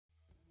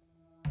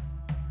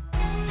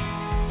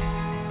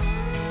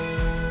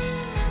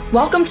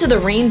Welcome to the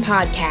RAIN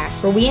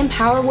podcast, where we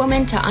empower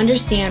women to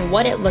understand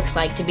what it looks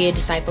like to be a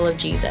disciple of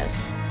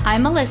Jesus.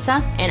 I'm Melissa.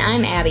 And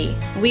I'm Abby.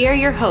 We are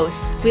your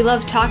hosts. We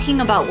love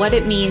talking about what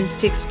it means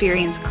to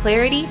experience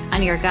clarity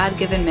on your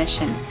God-given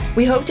mission.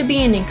 We hope to be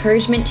an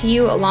encouragement to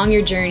you along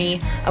your journey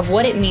of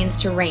what it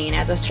means to reign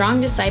as a strong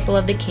disciple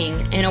of the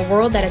King in a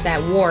world that is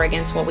at war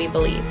against what we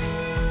believe.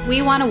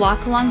 We want to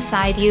walk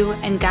alongside you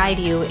and guide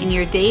you in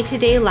your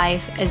day-to-day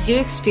life as you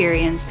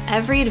experience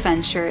every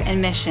adventure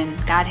and mission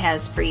God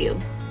has for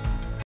you.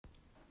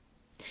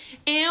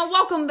 And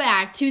welcome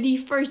back to the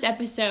first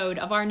episode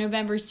of our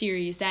November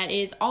series that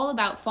is all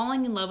about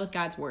falling in love with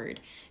God's Word.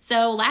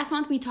 So last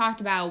month we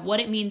talked about what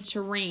it means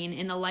to reign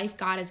in the life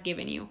God has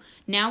given you.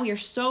 Now we are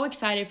so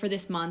excited for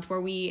this month where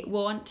we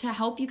want to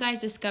help you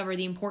guys discover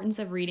the importance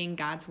of reading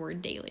God's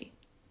Word daily.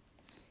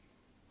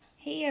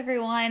 Hey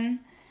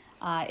everyone.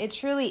 It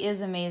truly is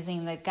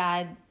amazing that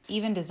God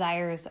even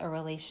desires a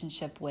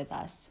relationship with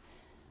us,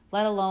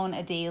 let alone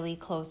a daily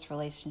close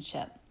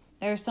relationship.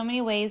 There are so many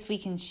ways we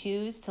can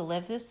choose to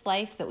live this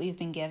life that we've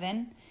been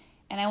given,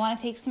 and I want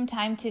to take some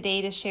time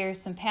today to share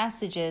some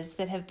passages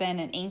that have been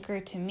an anchor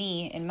to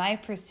me in my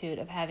pursuit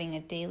of having a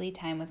daily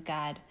time with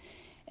God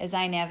as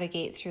I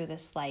navigate through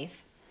this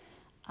life.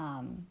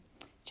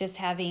 Just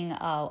having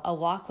a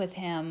walk with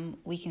Him,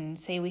 we can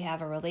say we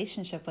have a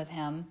relationship with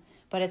Him,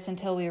 but it's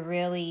until we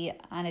really,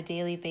 on a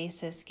daily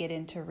basis, get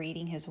into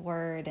reading His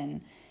Word and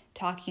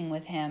talking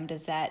with Him,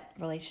 does that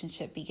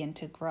relationship begin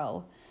to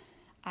grow.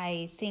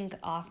 I think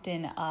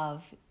often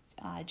of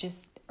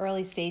just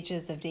early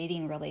stages of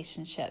dating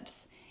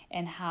relationships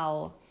and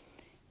how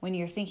when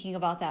you're thinking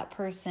about that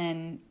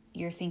person,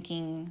 you're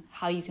thinking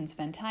how you can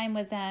spend time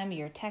with them,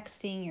 you're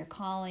texting, you're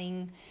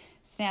calling,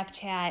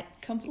 Snapchat.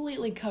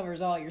 Completely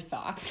covers all your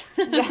thoughts.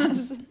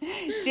 Yes.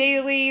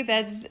 Daily,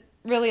 that's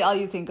really all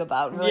you think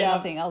about. Really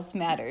nothing else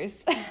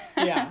matters.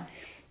 Yeah.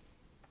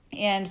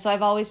 And so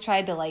I've always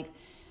tried to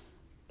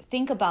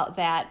think about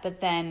that, but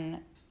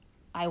then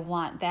I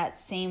want that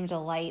same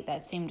delight,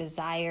 that same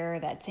desire,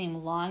 that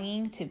same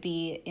longing to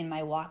be in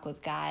my walk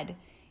with God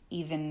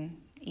even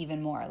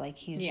more.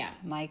 He's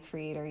my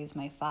creator, He's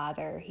my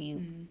Father,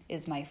 He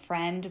is my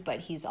friend, but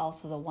He's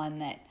also the one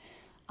that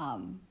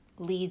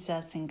leads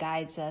us and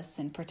guides us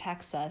and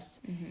protects us.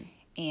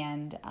 Mm-hmm.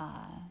 And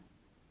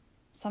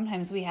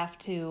sometimes we have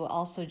to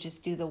also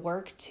just do the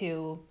work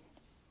to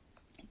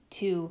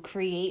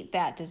create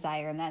that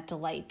desire and that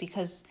delight,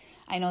 because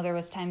I know there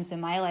was times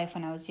in my life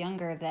when I was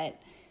younger that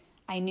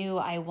I knew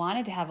I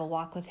wanted to have a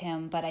walk with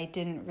Him, but I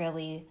didn't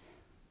really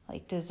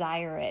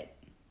desire it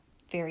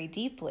very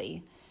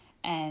deeply.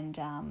 And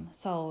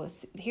so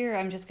here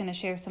I'm just going to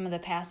share some of the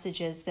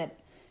passages that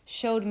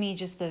showed me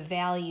just the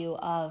value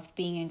of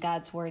being in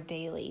God's Word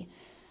daily.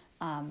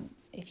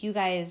 If you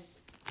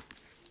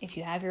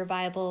have your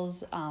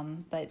Bibles,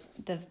 but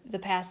the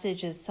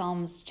passage is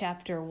Psalms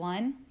chapter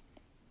 1,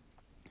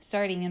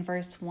 starting in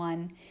verse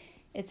 1.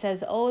 It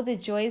says, "Oh, the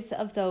joys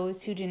of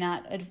those who do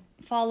not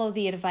follow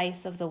the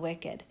advice of the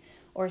wicked,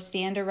 or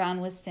stand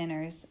around with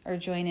sinners, or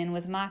join in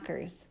with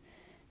mockers.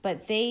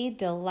 But they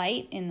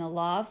delight in the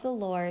law of the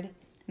Lord,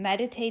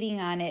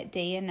 meditating on it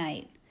day and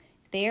night.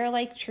 They are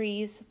like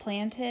trees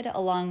planted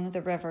along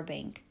the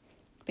riverbank,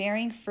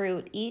 bearing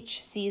fruit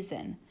each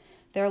season.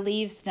 Their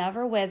leaves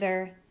never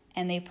wither,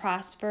 and they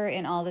prosper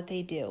in all that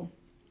they do."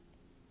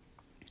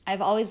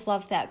 I've always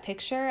loved that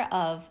picture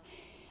of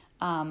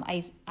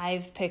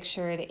I've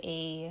pictured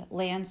a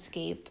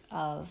landscape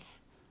of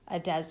a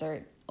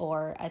desert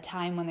or a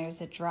time when there's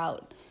a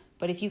drought.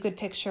 But if you could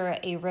picture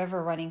a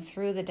river running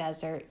through the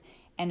desert,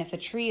 and if a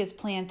tree is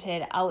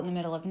planted out in the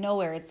middle of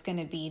nowhere, it's going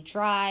to be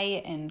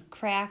dry and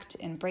cracked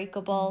and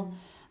breakable.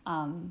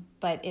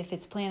 But if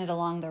it's planted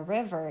along the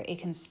river, it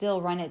can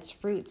still run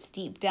its roots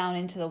deep down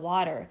into the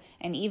water.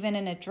 And even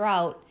in a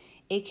drought,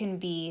 it can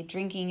be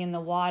drinking in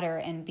the water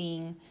and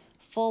being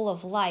full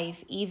of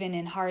life, even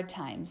in hard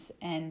times.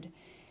 And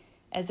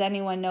as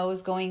anyone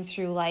knows, going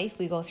through life,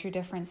 we go through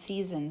different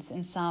seasons,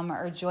 and some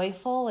are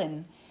joyful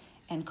and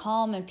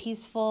calm and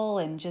peaceful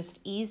and just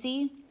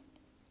easy.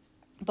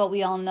 But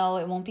we all know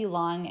it won't be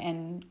long,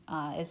 and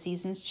as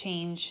seasons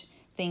change,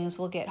 things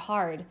will get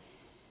hard.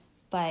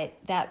 But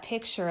that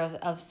picture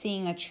of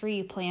seeing a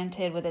tree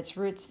planted with its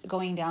roots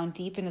going down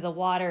deep into the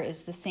water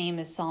is the same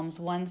as Psalms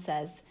 1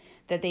 says,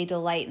 that they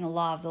delight in the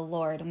law of the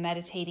Lord,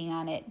 meditating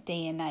on it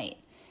day and night.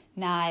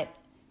 Not,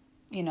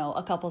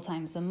 a couple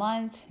times a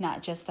month,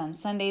 not just on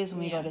Sundays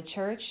when we go to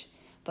church,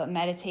 but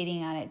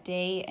meditating on it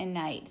day and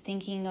night,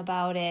 thinking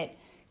about it,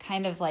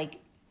 kind of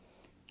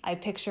I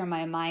picture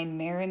my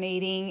mind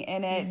marinating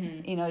in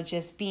it,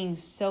 just being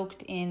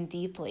soaked in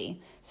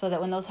deeply, so that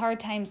when those hard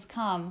times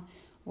come,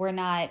 we're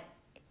not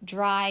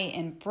dry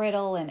and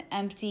brittle and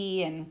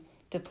empty and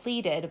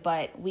depleted,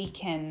 but we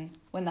can,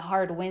 when the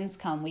hard winds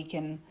come, we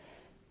can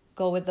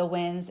go with the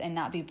winds and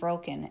not be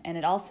broken. And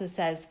it also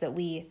says that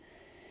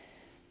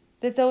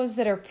those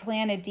that are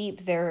planted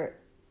deep, they're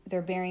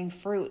bearing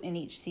fruit in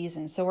each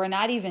season. So we're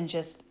not even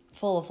just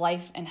full of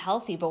life and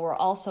healthy, but we're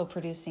also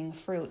producing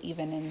fruit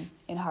even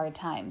in hard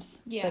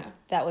times. Yeah.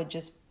 That would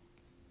just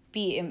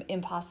be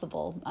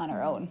impossible on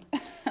our own.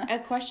 A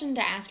question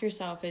to ask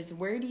yourself is,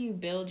 where do you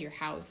build your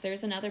house?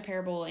 There's another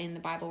parable in the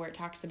Bible where it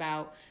talks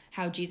about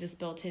how Jesus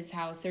built his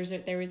house.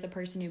 There was a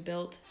person who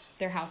built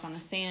their house on the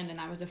sand, and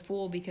that was a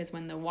fool, because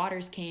when the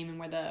waters came and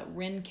where the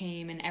wind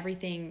came and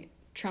everything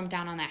trumped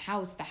down on that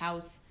house, the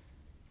house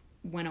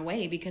went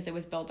away because it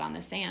was built on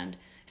the sand.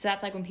 So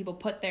that's like when people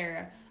put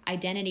their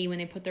identity, when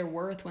they put their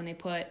worth, when they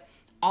put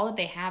all that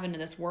they have into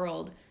this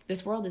world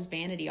is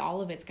vanity.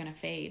 All of it's going to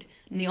fade.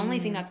 And the only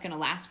thing that's going to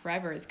last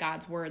forever is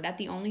God's word. That's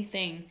the only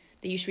thing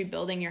that you should be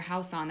building your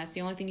house on. That's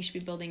the only thing you should be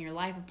building your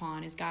life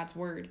upon, is God's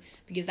word,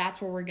 because that's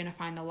where we're going to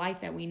find the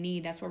life that we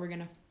need. That's where we're going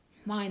to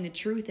find the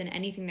truth in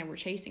anything that we're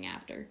chasing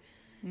after.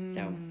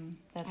 So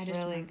that's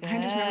really good.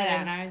 I just remember that,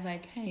 and I was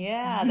like, hey.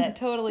 Yeah, that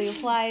totally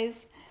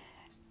applies.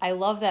 I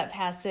love that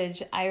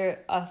passage.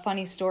 A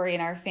funny story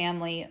in our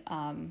family.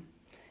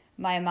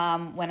 My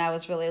mom, when I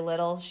was really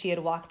little, she had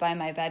walked by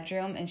my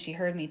bedroom and she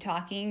heard me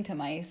talking to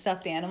my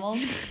stuffed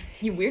animals.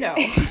 You weirdo.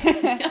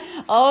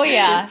 Oh,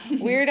 yeah.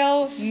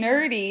 Weirdo,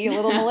 nerdy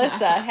little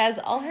Melissa has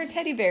all her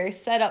teddy bears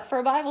set up for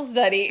a Bible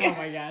study. Oh,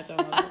 my gosh. I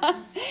love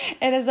it.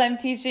 And as I'm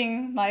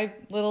teaching my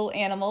little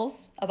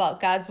animals about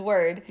God's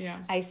word,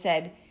 I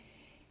said,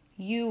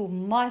 you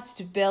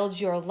must build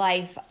your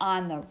life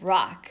on the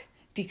rock.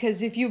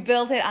 Because if you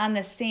build it on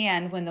the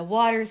sand, when the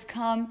waters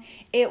come,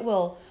 it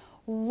will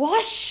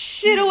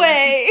wash it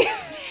away.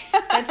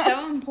 That's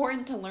so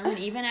important to learn,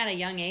 even at a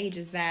young age,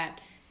 is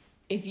that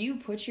if you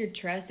put your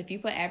trust, if you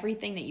put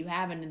everything that you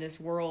have into this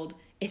world,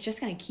 it's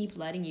just going to keep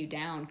letting you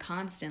down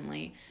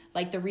constantly.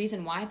 Like, the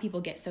reason why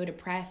people get so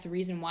depressed, the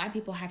reason why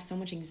people have so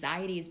much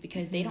anxiety is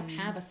because they don't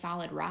have a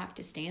solid rock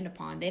to stand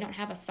upon. They don't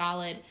have a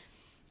solid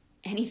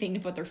anything to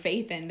put their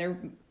faith in. Their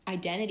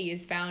identity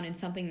is found in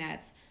something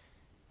that's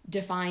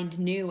defined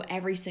new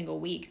every single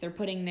week. They're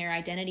putting their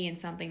identity in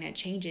something that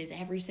changes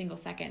every single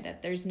second,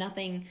 that there's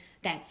nothing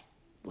that's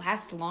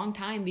lasts a long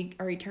time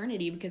or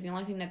eternity, because the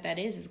only thing that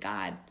is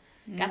God.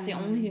 That's the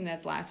only thing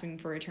that's lasting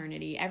for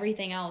eternity.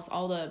 Everything else,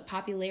 all the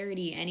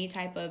popularity, any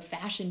type of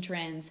fashion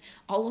trends,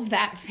 all of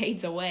that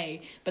fades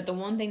away. But the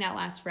one thing that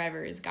lasts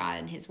forever is God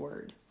and his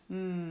word.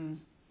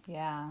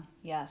 Yeah,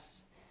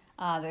 yes.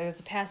 There's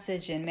a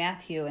passage in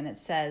Matthew, and it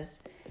says,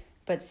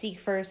 but seek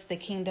first the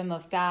kingdom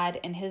of God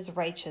and his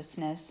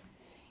righteousness.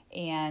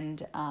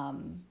 And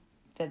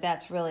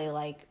that's really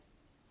like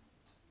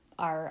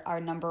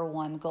our number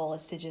one goal,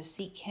 is to just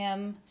seek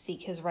him,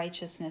 seek his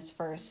righteousness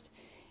first,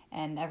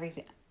 and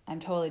everything. I'm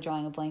totally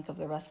drawing a blank of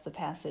the rest of the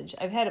passage.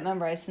 I've had it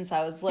memorized since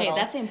I was little. Hey,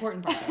 that's the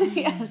important part, though.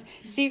 Yes,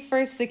 seek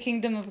first the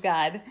kingdom of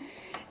God.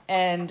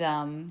 And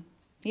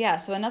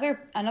so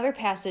another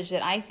passage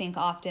that I think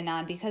often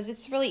on, because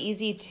it's really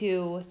easy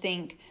to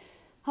think,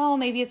 oh,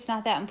 maybe it's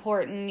not that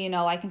important. You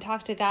know, I can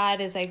talk to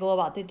God as I go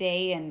about the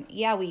day. And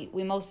yeah,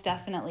 we most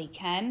definitely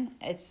can.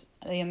 It's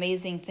the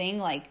amazing thing.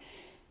 Like,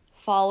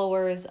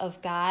 followers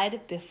of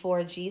God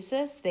before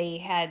Jesus, they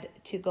had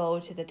to go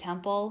to the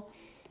temple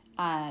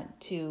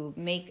to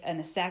make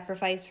a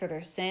sacrifice for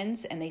their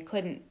sins, and they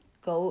couldn't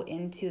go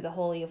into the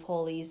Holy of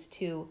Holies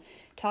to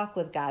talk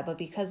with God. But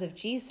because of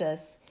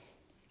Jesus,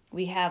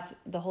 we have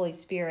the Holy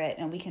Spirit,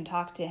 and we can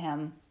talk to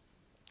him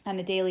on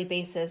a daily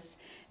basis,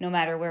 no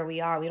matter where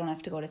we are. We don't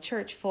have to go to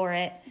church for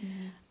it.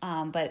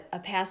 But a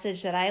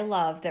passage that I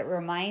love that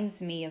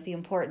reminds me of the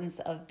importance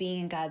of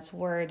being in God's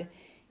word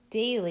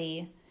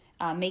daily,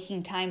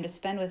 making time to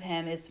spend with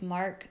him, is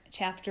Mark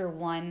chapter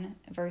 1,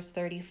 verse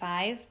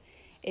 35.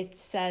 It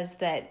says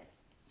that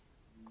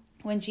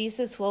when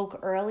Jesus woke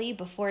early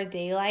before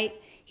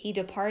daylight, he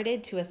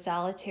departed to a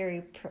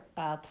solitary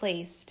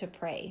place to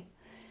pray.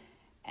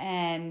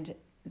 And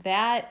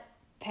that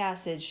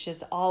passage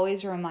just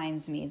always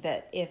reminds me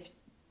that if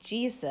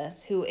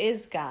Jesus, who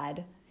is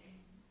God,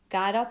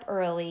 got up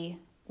early,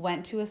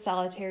 went to a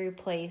solitary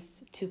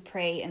place to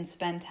pray and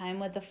spend time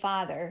with the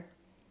Father,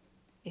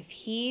 if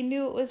he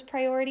knew it was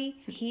priority,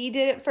 he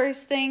did it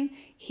first thing,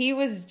 he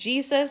was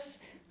Jesus,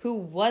 who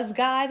was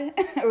God,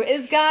 or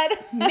is God.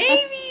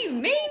 Maybe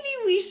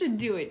we should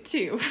do it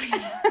too.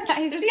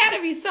 There's got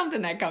to be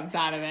something that comes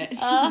out of it.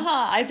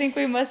 I think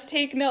we must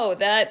take note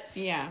that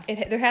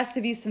there has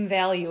to be some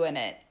value in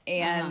it,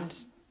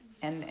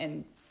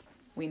 and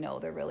we know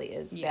there really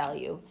is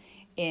value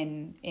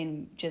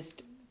in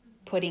just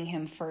putting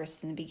him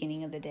first in the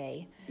beginning of the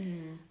day.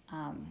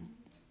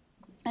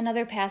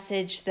 Another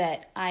passage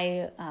that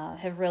I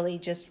have really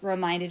just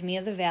reminded me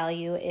of the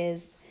value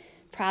is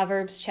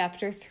Proverbs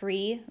chapter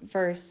 3,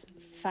 verse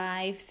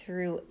 5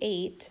 through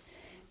 8. It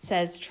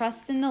says,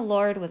 trust in the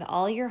Lord with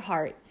all your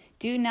heart.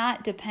 Do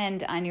not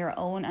depend on your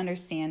own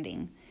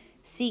understanding.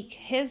 Seek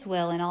his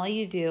will in all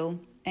you do,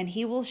 and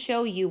he will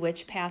show you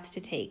which path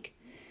to take.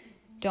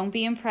 Don't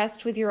be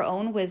impressed with your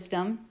own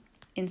wisdom.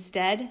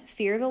 Instead,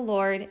 fear the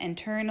Lord and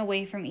turn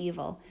away from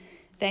evil.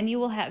 Then you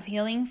will have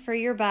healing for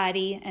your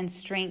body and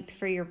strength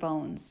for your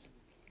bones.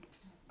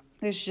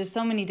 There's just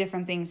so many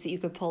different things that you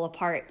could pull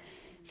apart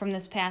from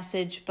this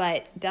passage,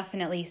 but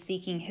definitely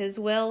seeking his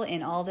will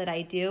in all that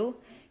I do,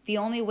 the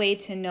only way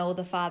to know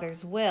the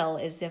Father's will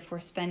is if we're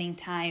spending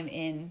time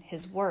in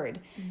his word,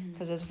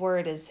 because his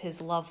word is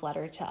his love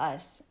letter to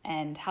us.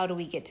 And how do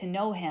we get to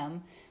know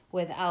him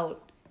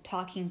without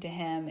talking to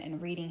him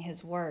and reading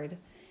his word?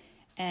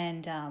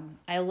 And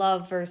I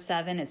love verse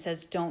 7. It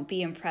says, don't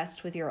be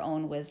impressed with your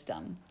own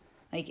wisdom.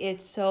 Like,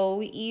 it's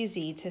so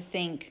easy to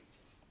think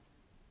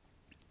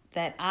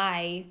that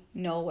I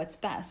know what's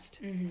best.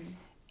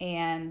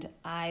 And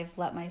I've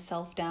let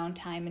myself down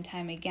time and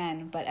time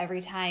again. But every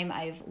time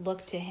I've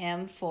looked to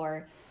him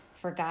for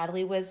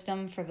godly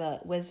wisdom, for the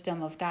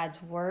wisdom of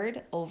God's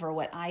word over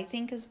what I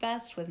think is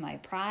best with my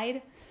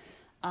pride,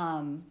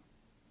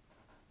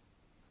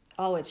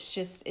 it's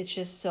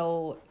just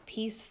so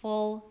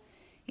peaceful.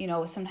 You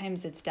know,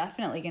 sometimes it's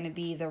definitely going to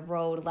be the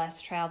road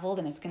less traveled,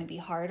 and it's going to be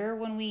harder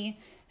when we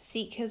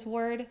seek his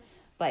word.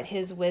 But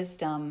his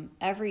wisdom,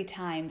 every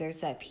time there's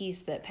that peace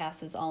that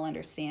passes all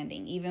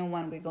understanding. Even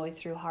when we're going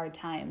through hard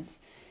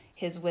times,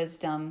 his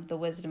wisdom, the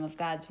wisdom of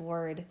God's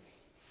word,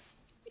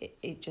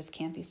 it just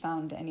can't be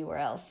found anywhere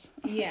else.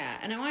 Yeah,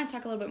 and I want to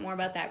talk a little bit more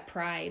about that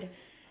pride.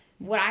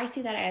 What I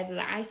see that as is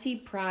I see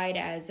pride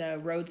as a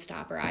road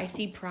stopper. I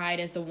see pride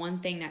as the one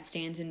thing that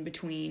stands in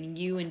between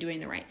you and doing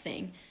the right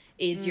thing.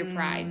 Is your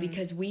pride,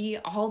 because we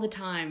all the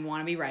time want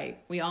to be right.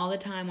 We all the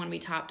time want to be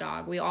top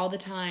dog. We all the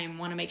time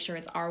want to make sure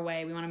it's our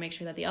way. We want to make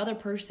sure that the other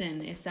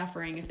person is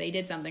suffering if they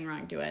did something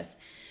wrong to us.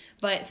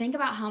 But think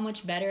about how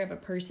much better of a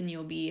person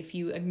you'll be if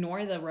you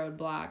ignore the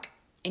roadblock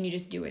and you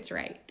just do what's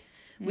right.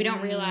 We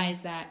don't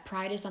realize that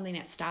pride is something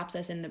that stops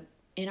us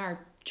in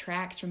our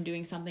tracks from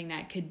doing something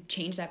that could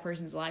change that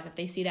person's life. If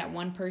they see that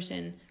one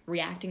person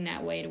reacting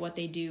that way to what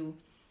they do,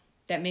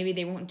 that maybe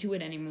they won't do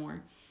it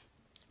anymore.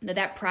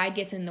 That pride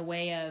gets in the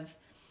way of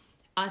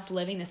us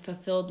living this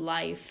fulfilled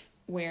life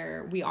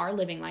where we are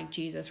living like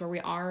Jesus, where we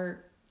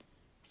are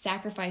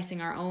sacrificing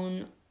our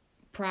own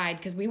pride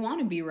because we want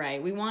to be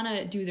right. We want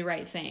to do the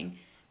right thing,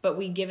 but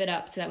we give it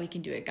up so that we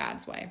can do it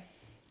God's way.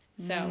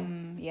 So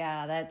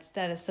yeah,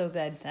 that is so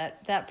good.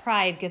 That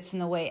pride gets in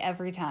the way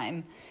every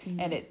time,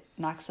 and it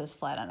knocks us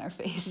flat on our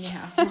face.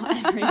 Yeah,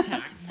 every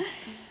time.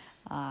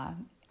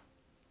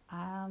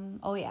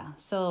 Oh yeah.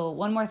 So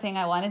one more thing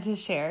I wanted to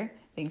share.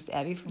 Thanks,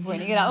 Abby, for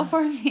pointing it out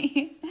for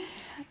me.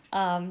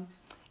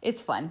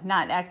 It's fun,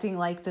 not acting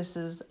like this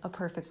is a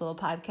perfect little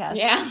podcast.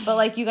 Yeah. But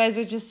like you guys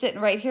are just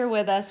sitting right here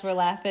with us. We're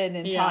laughing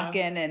and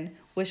talking, and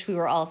wish we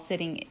were all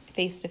sitting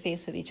face to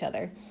face with each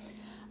other.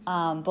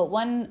 But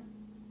one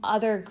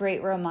other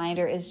great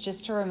reminder is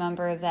just to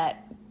remember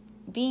that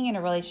being in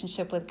a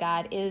relationship with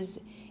God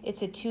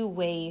it's a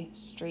two-way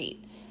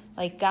street.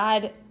 Like,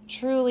 God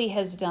truly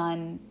has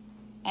done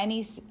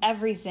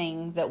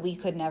everything that we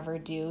could never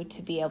do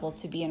to be able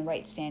to be in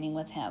right standing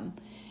with him.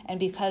 And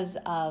because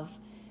of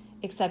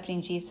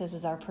accepting Jesus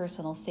as our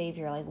personal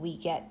Savior, like, we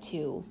get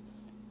to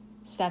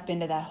step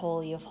into that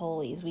Holy of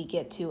Holies. We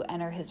get to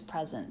enter his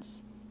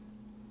presence,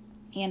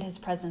 and his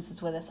presence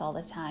is with us all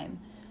the time.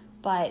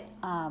 But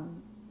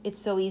it's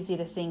so easy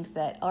to think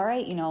that, all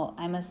right, you know,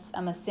 I'm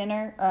a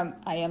sinner.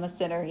 I am a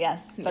sinner,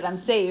 yes, but I'm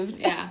saved.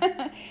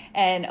 Yeah.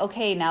 And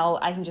okay, now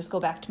I can just go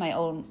back to my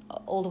own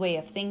old way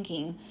of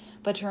thinking.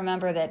 But to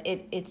remember that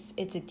it's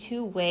a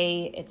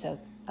two-way, it's a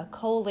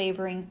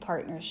co-laboring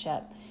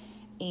partnership,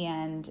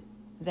 and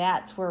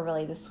that's where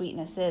really the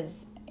sweetness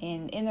is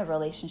in the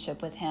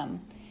relationship with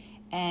him.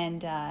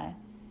 And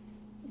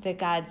that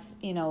God's,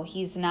 you know,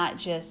 he's not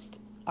just,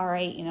 all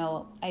right, you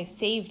know, I've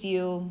saved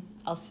you,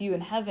 I'll see you in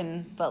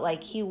heaven, but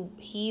like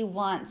he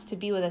wants to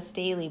be with us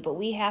daily, but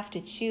we have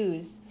to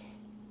choose,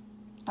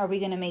 are we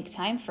going to make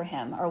time for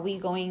him? Are we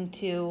going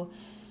to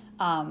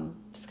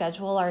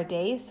schedule our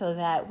day so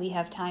that we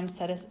have time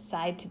set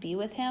aside to be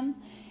with him?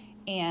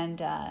 And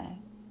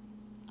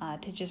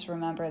to just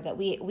remember that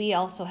we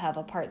also have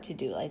a part to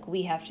do. Like,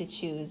 we have to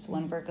choose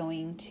when we're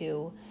going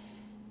to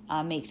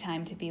make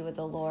time to be with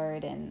the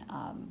Lord, and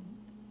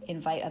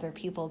invite other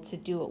people to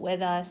do it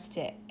with us,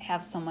 to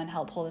have someone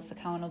help hold us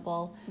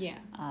accountable. Yeah.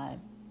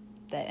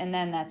 And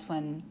then that's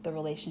when the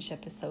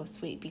relationship is so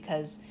sweet,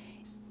 because,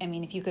 I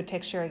mean, if you could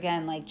picture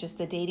again, like, just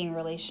the dating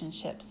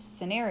relationships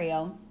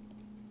scenario,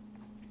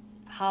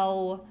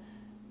 how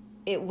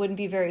it wouldn't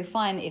be very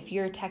fun if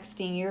you're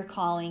texting, you're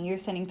calling, you're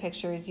sending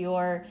pictures,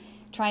 you're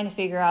trying to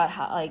figure out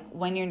how, like,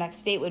 when your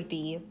next date would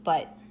be,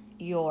 but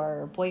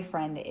your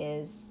boyfriend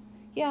is,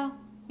 yeah,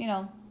 you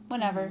know,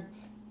 whenever,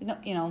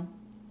 you know,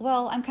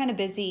 well, I'm kind of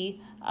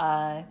busy,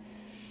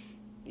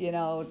 you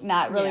know,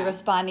 not really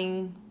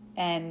responding,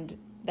 and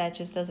that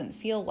just doesn't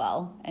feel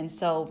well. And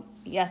so,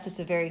 yes,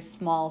 it's a very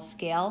small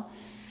scale,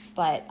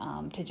 but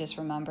to just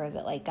remember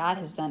that, like, God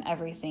has done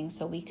everything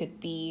so we could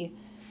be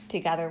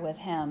together with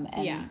him,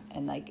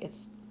 and like,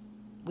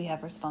 we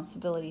have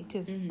responsibility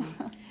too.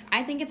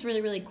 I think it's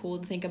really, really cool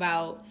to think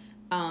about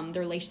the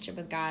relationship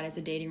with God as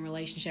a dating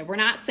relationship. We're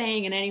not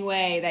saying in any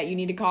way that you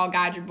need to call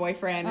God your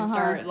boyfriend and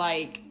start,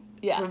 like,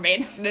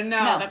 roommates. No,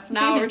 that's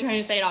not what we're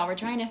trying to say at all. We're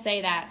trying to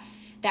say that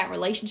that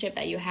relationship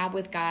that you have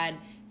with God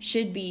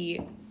should be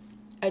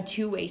a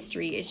two-way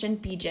street. It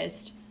shouldn't be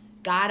just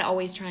God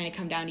always trying to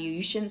come down to you.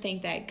 You shouldn't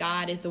think that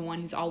God is the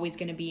one who's always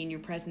going to be in your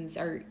presence,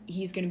 or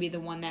he's going to be the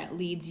one that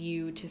leads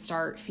you to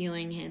start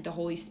feeling the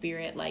Holy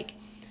Spirit. Like,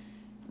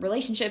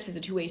 relationships is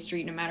a two-way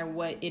street no matter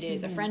what it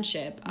is. A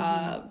friendship,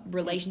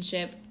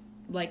 relationship,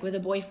 like with a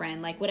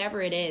boyfriend, like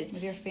whatever it is.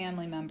 With your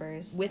family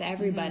members. With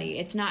everybody.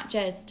 It's not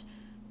just,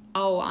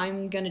 oh,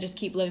 I'm going to just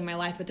keep living my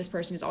life, but this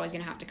person is always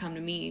going to have to come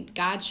to me.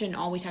 God shouldn't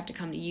always have to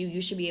come to you.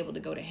 You should be able to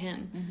go to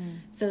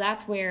him. So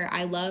that's where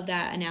I love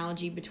that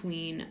analogy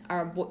between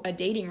a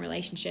dating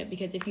relationship,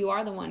 because if you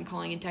are the one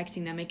calling and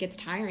texting them, it gets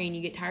tiring.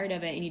 You get tired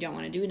of it and you don't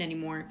want to do it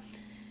anymore.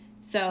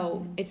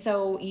 So it's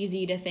so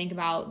easy to think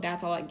about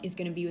that's all is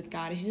going to be with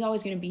God. He's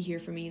always going to be here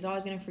for me. He's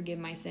always going to forgive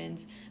my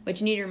sins. But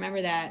you need to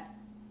remember that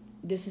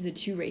this is a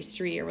two-way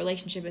street. A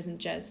relationship isn't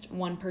just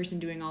one person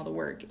doing all the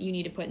work. You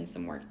need to put in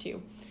some work too.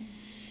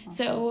 Awesome.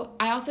 So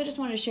I also just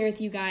wanted to share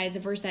with you guys a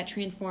verse that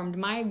transformed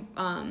my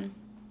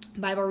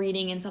Bible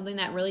reading, and something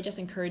that really just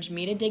encouraged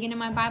me to dig into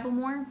my Bible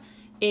more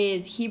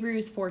is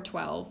Hebrews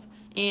 4:12.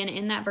 And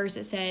in that verse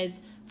it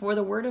says, "For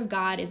the word of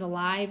God is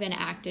alive and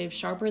active,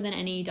 sharper than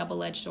any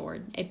double-edged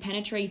sword. It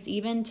penetrates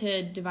even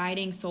to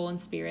dividing soul and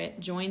spirit,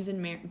 joints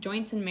and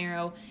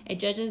marrow. It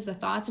judges the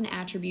thoughts and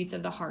attributes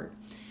of the heart."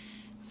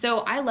 So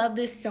I love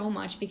this so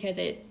much because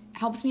it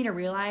helps me to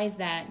realize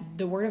that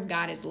the word of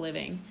God is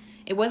living.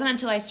 It wasn't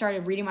until I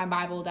started reading my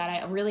Bible that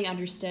I really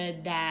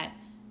understood that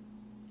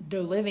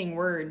the living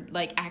word,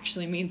 like,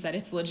 actually means that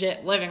it's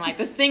legit living. Like,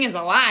 this thing is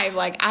alive.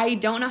 Like, I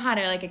don't know how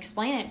to, like,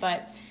 explain it,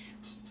 but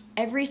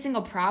every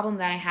single problem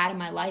that I had in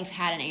my life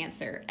had an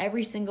answer.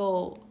 Every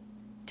single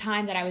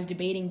time that I was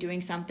debating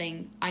doing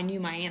something, I knew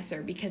my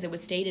answer because it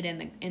was stated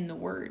in the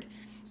word.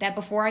 That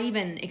before I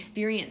even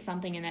experienced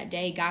something in that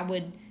day, God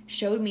would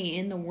show me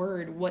in the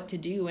word what to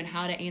do and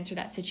how to answer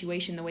that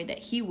situation the way that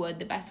he would,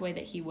 the best way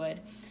that he would.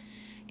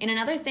 And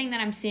another thing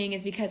that I'm seeing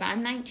is because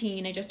I'm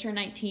 19, I just turned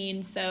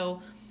 19,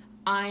 so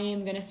I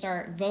am going to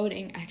start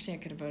voting. Actually, I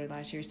could have voted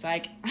last year, so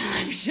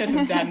I should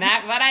have done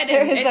that, but I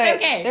didn't.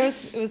 It's okay.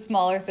 It was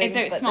smaller things,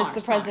 but it's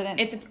the president.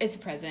 It's the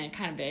president,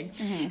 kind of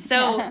big.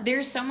 So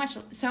there's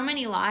so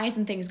many lies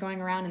and things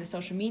going around in the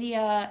social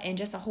media and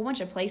just a whole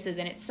bunch of places,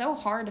 and it's so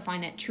hard to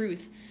find that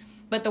truth.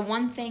 But the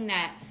one thing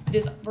that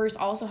this verse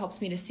also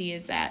helps me to see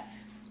is that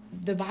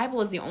the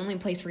Bible is the only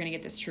place we're going to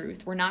get this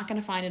truth. We're not going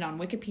to find it on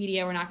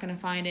Wikipedia. We're not going to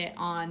find it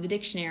on the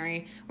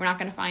dictionary. We're not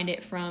going to find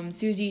it from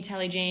Susie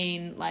Telly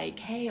Jane, like,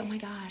 hey, oh my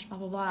gosh, blah,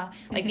 blah, blah.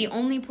 Like, the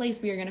only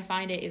place we are going to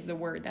find it is the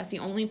word. That's the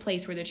only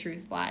place where the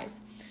truth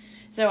lies.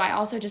 So I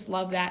also just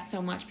love that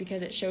so much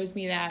because it shows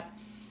me that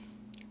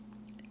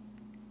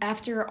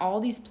after all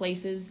these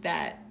places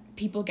that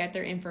people get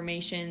their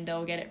information,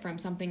 they'll get it from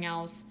something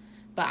else,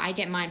 but I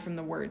get mine from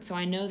the word. So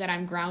I know that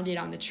I'm grounded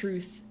on the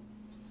truth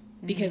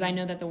because I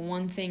know that the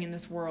one thing in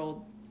this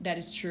world that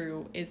is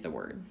true is the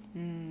word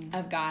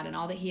of God and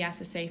all that he has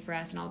to say for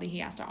us and all that he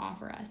has to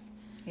offer us.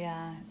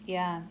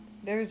 Yeah.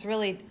 There's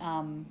really,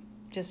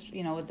 just,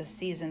 with the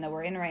season that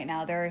we're in right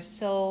now, there is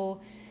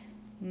so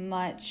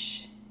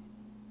much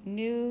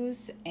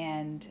news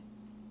and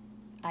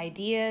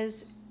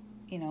ideas,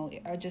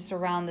 just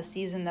around the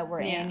season that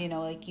we're in,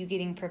 like you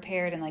getting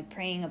prepared and like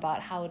praying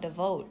about how to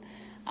vote.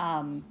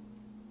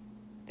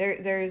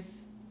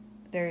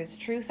 There's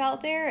truth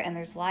out there and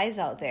there's lies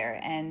out there,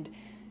 and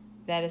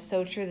that is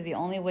so true that the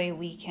only way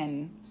we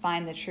can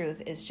find the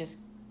truth is just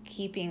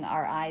keeping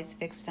our eyes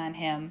fixed on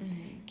him,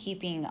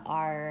 keeping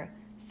our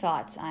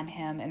thoughts on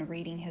him, and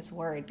reading his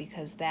word,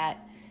 because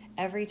that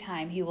every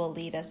time he will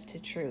lead us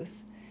to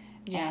truth.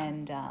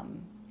 And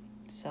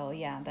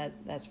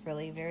that's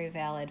really very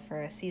valid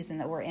for a season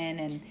that we're in.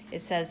 And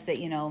it says that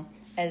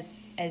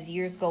as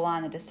years go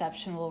on, the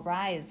deception will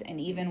rise,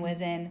 and even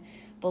within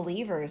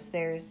believers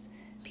there's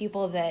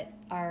people that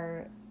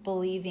are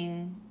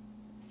believing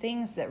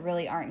things that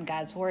really aren't in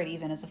God's word,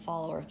 even as a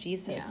follower of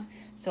Jesus.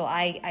 So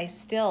I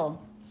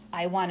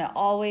want to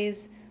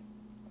always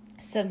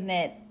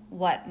submit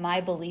what my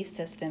belief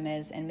system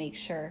is and make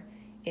sure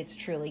it's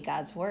truly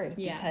God's word,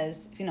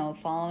 because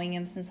following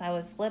him since I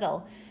was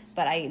little,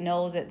 but I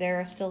know that there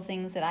are still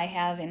things that I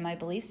have in my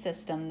belief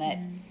system that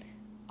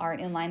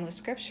aren't in line with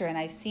scripture, and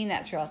I've seen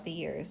that throughout the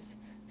years.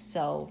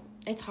 So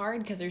it's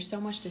hard because there's so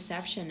much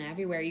deception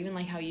everywhere, even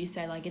like how you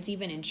said, like it's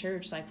even in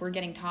church, like we're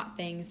getting taught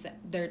things that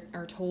they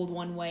are told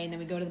one way, and then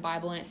we go to the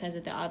Bible and it says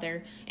it the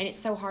other, and it's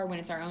so hard when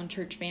it's our own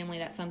church family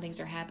that some things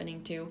are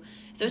happening to.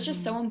 So it's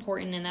just so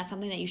important, and that's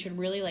something that you should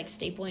really like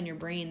staple in your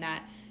brain,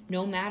 that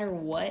no matter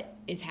what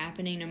is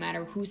happening, no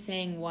matter who's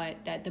saying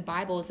what, that the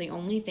Bible is the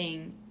only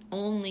thing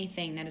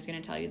that is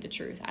going to tell you the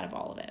truth out of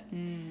all of it.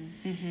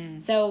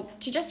 So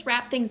to just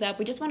wrap things up,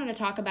 we just wanted to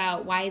talk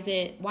about why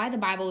the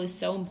Bible is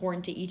so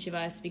important to each of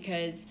us,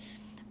 because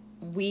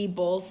we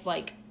both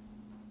like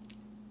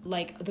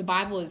the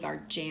Bible is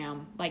our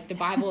jam. Like the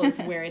Bible is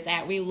where it's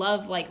at. We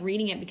love like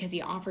reading it because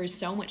he offers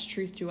so much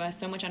truth to us,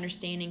 so much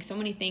understanding, so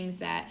many things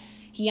that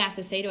he has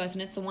to say to us,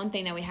 and it's the one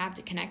thing that we have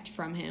to connect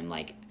from him.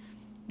 Like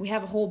we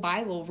have a whole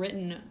Bible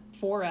written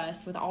for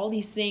us with all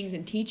these things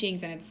and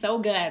teachings, and it's so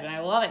good and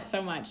I love it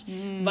so much.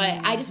 But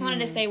I just wanted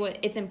to say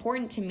it's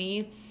important to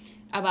me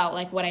about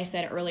like what I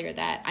said earlier,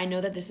 that I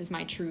know that this is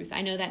my truth.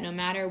 I know that no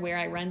matter where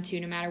I run to,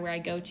 no matter where I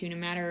go to, no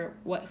matter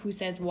who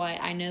says what,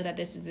 I know that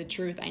this is the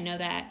truth. I know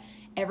that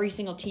every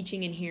single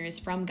teaching in here is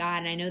from God,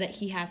 and I know that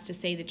he has to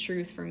say the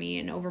truth for me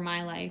and over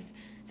my life.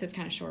 So it's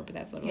kind of short, but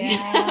that's literally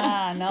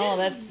Yeah, no,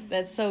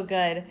 that's so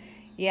good.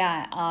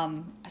 Yeah,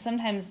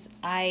 sometimes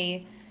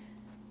I've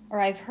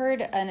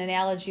heard an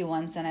analogy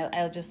once, and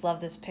I just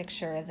love this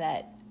picture,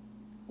 that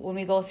when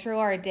we go through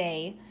our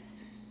day,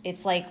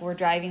 it's like we're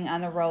driving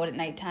on the road at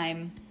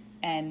nighttime,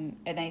 and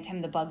at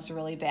nighttime the bugs are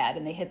really bad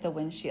and they hit the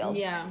windshield.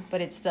 Yeah.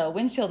 But it's the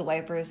windshield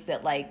wipers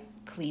that like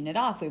clean it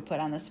off. We put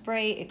on the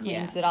spray, it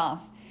cleans it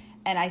off.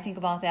 And I think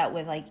about that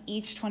with like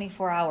each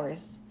 24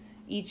 hours,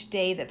 each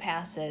day that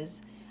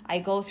passes. I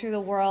go through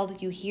the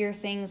world, you hear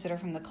things that are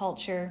from the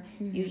culture,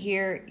 you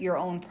hear your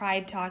own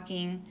pride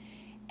talking,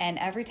 and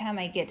every time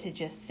I get to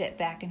just sit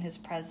back in his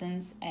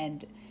presence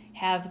and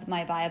have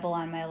my Bible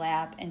on my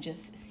lap and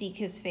just seek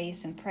his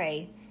face and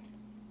pray,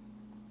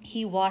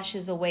 he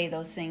washes away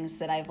those things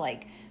that I've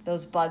like,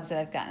 those bugs that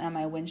I've gotten on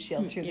my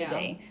windshield through the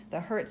day, the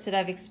hurts that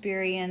I've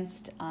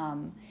experienced.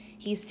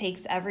 He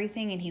takes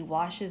everything and he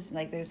washes,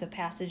 like there's a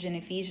passage in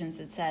Ephesians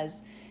that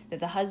says that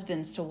the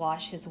husband's to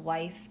wash his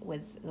wife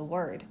with the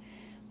word.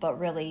 But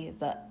really,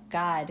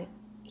 God,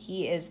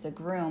 he is the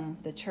groom,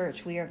 the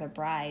church, we are the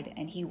bride,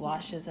 and he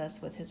washes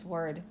us with his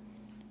word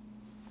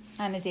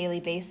on a daily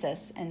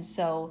basis. And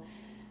so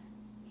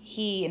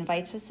he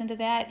invites us into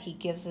that. He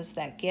gives us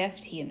that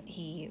gift.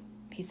 He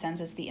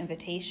sends us the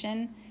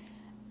invitation.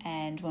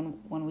 And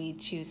when we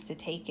choose to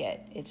take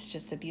it, it's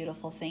just a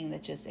beautiful thing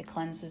that just, it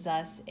cleanses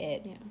us,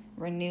 it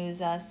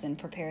renews us, and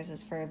prepares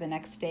us for the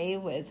next day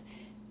with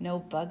no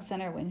bugs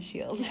on our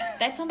windshield.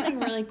 That's something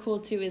really cool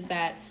too, is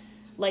that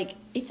like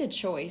it's a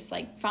choice.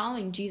 Like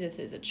following Jesus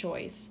is a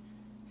choice.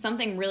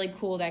 Something really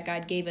cool that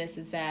God gave us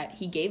is that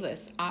he gave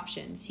us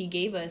options. He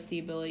gave us the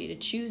ability to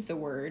choose the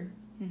word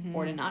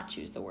or to not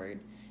choose the word.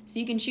 So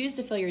you can choose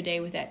to fill your day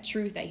with that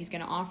truth that he's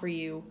going to offer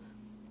you,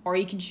 or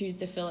you can choose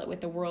to fill it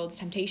with the world's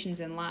temptations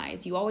and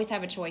lies. You always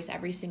have a choice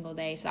every single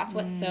day. So that's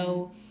what's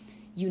so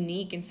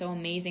unique and so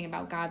amazing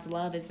about God's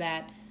love, is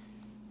that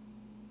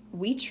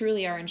we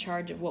truly are in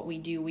charge of what we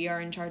do. We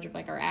are in charge of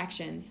like our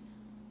actions,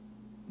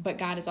 but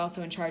God is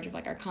also in charge of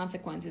like our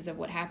consequences of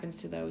what happens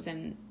to those.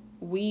 And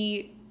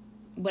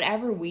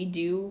whatever we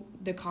do,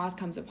 the cause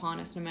comes upon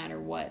us no matter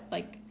what.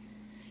 Like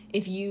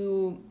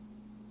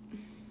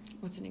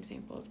what's an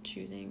example of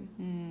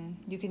choosing?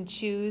 You can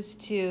choose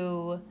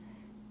to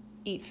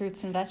eat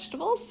fruits and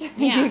vegetables.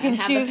 Yeah, you can and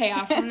have the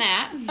payoff from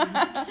that.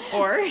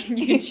 Or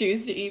you can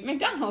choose to eat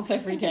McDonald's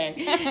every day,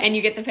 and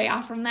you get the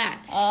payoff from that.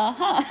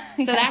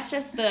 So that's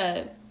just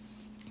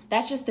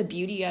the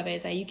beauty of it,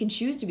 is that you can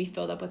choose to be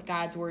filled up with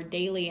God's word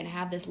daily and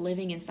have this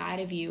living inside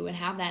of you and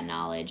have that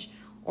knowledge,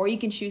 or you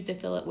can choose to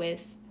fill it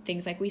with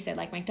things like we said,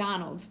 like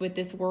McDonald's, with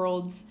this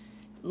world's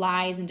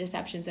lies and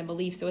deceptions and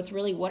beliefs. So it's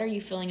really, what are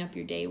you filling up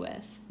your day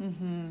with?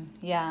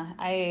 Yeah,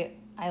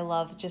 I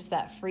love just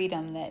that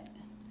freedom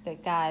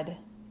that God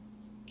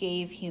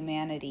gave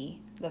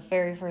humanity. The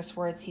very first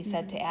words he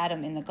said to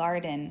Adam in the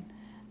garden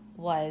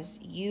was,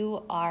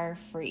 "You are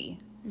free.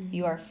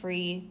 You are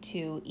free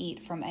to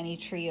eat from any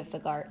tree of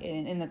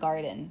in the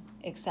garden,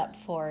 except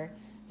for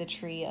the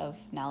tree of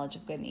knowledge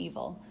of good and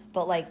evil."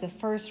 But like the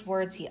first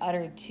words he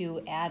uttered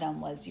to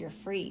Adam was, "You're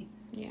free."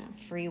 Yeah.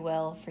 Free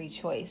will, free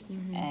choice.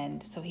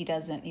 And so he's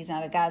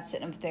not a God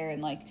sitting up there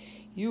and like,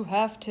 you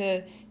have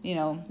to,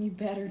 you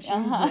better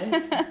choose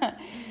this.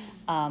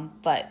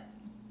 But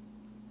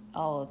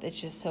it's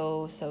just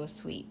so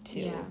sweet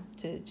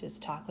to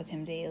just talk with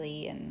him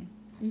daily and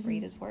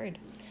read his word.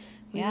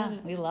 We love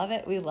it. We love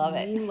it. We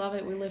love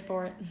it. We live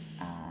for it.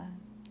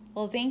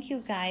 Well, thank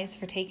you guys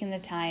for taking the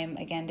time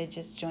again to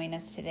just join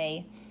us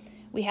today.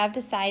 We have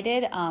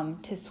decided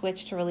to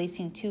switch to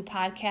releasing 2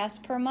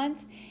 podcasts per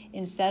month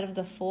instead of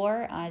the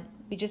 4.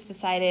 We just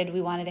decided we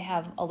wanted to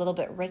have a little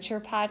bit richer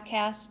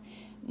podcast,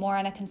 more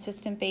on a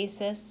consistent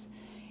basis,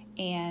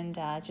 and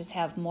just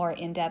have more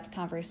in-depth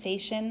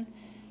conversation.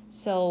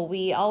 So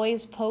we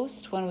always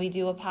post when we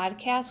do a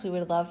podcast. We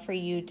would love for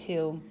you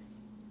to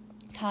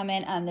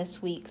comment on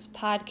this week's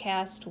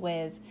podcast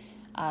with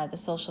the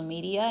social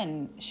media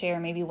and share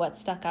maybe what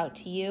stuck out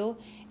to you.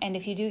 And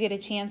if you do get a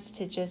chance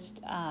to just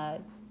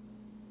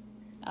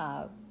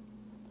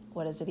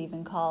what is it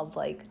even called?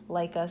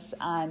 Like us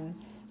on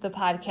the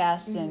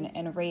podcast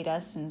and rate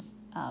us and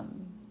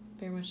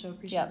very much so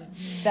appreciated.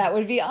 Yep, that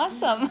would be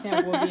awesome.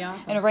 That would be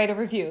awesome. And write a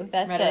review.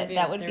 That's write it. Review.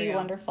 That would there be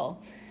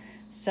wonderful.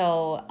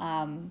 So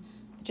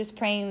just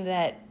praying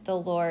that the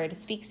Lord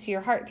speaks to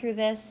your heart through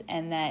this,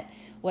 and that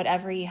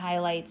whatever he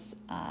highlights,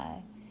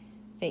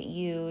 that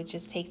you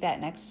just take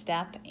that next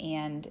step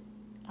and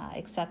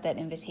accept that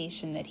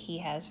invitation that he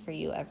has for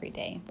you every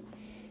day.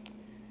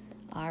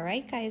 All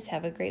right, guys,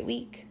 have a great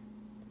week.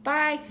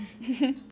 Bye.